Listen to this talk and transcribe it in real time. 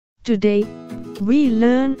Today, we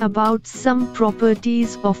learn about some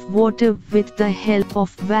properties of water with the help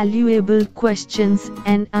of valuable questions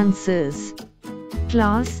and answers.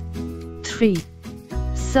 Class 3.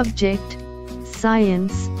 Subject: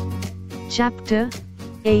 Science. Chapter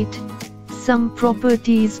 8. Some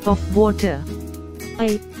properties of water.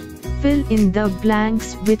 A. Fill in the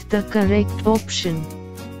blanks with the correct option.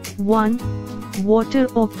 1. Water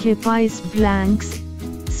occupies blanks,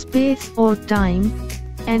 space or time,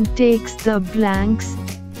 and takes the blanks,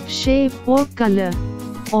 shape or color,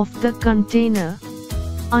 of the container.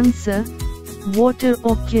 Answer: water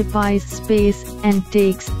occupies space and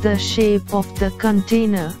takes the shape of the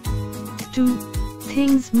container. 2.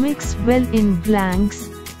 Things mix well in blanks,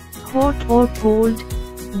 hot or cold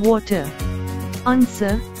water.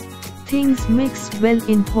 Answer: things mix well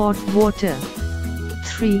in hot water.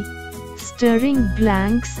 3. Stirring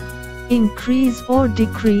blanks, increase or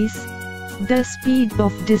decrease the speed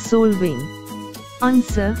of dissolving.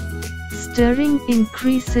 Answer: stirring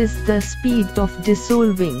increases the speed of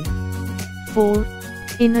dissolving. 4.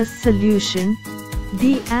 In a solution,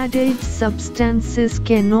 the added substances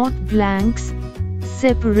cannot blanks,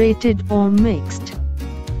 separated or mixed.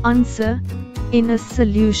 Answer: in a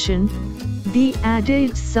solution, the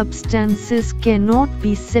added substances cannot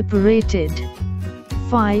be separated.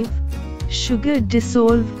 5. Sugar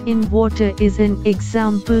dissolved in water is an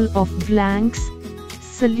example of blanks,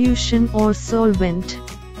 solution or solvent.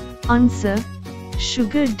 Answer: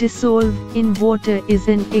 sugar dissolved in water is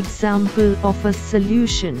an example of a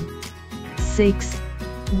solution. 6.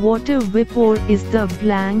 Water vapor is the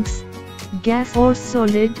blanks, gas or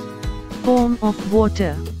solid, form of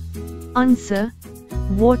water. Answer: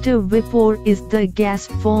 water vapor is the gas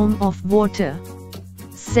form of water.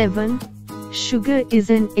 7. Sugar is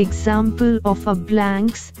an example of a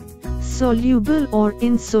blanks, soluble or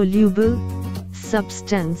insoluble,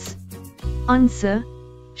 substance. Answer: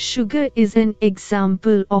 sugar is an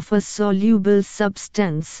example of a soluble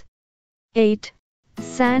substance. 8.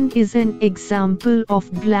 Sand is an example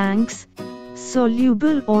of blanks,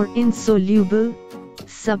 soluble or insoluble,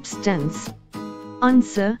 substance.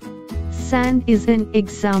 Answer: sand is an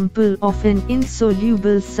example of an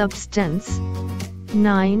insoluble substance.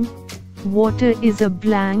 9. Water is a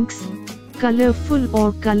blanks, colorful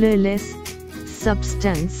or colorless,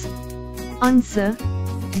 substance. Answer: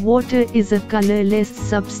 water is a colorless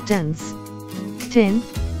substance. 10.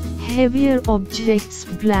 Heavier objects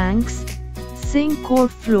blanks, sink or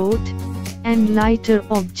float, and lighter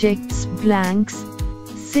objects blanks,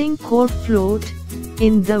 sink or float,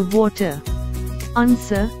 in the water.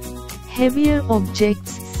 Answer: heavier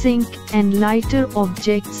objects sink and lighter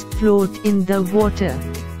objects float in the water.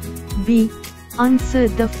 B. Answer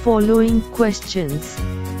the following questions.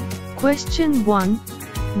 Question 1.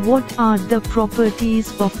 What are the properties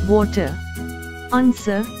of water?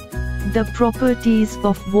 Answer: the properties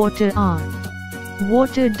of water are: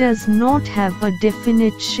 water does not have a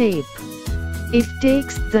definite shape. It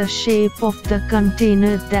takes the shape of the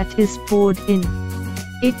container that is poured in.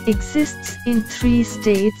 It exists in 3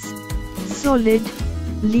 states: solid,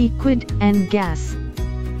 liquid and gas.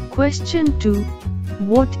 Question 2.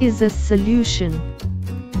 What is a solution?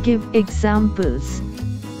 Give examples.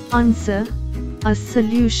 Answer: a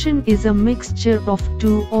solution is a mixture of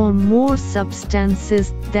 2 or more substances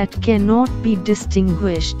that cannot be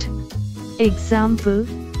distinguished. Example: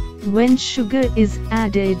 when sugar is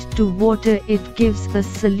added to water it gives a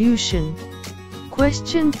solution.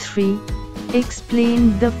 Question 3.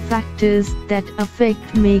 Explain the factors that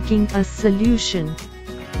affect making a solution.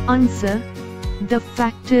 Answer: the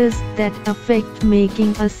factors that affect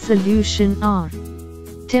making a solution are: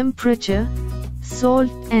 temperature.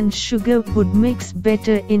 Salt and sugar would mix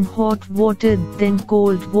better in hot water than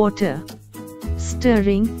cold water.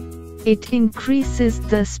 Stirring. It increases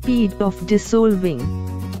the speed of dissolving.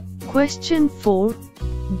 Question 4.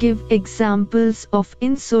 Give examples of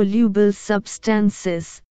insoluble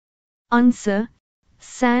substances. Answer: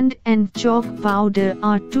 sand and chalk powder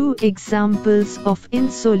are 2 examples of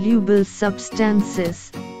insoluble substances.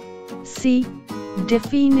 See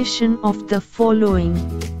definition of the following.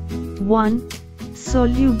 1.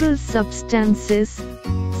 Soluble substances.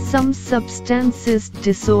 Some substances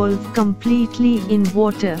dissolve completely in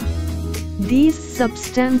water. These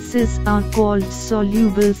substances are called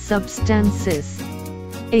soluble substances.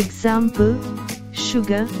 Example: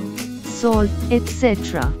 sugar, salt,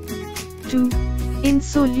 etc. 2.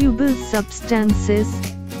 Insoluble substances.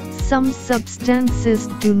 Some substances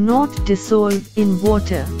do not dissolve in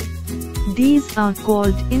water. These are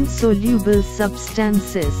called insoluble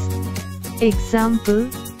substances. Example: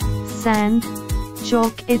 sand,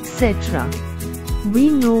 chalk, etc. We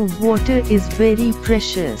know water is very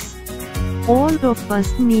precious. All of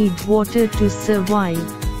us need water to survive.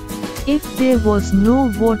 If there was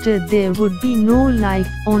no water, there would be no life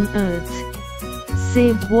on earth.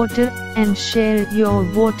 Save water and share your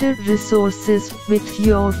water resources with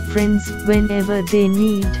your friends whenever they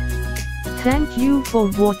need. Thank you for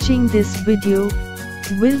watching this video.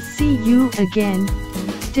 We'll see you again.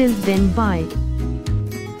 Till then, bye.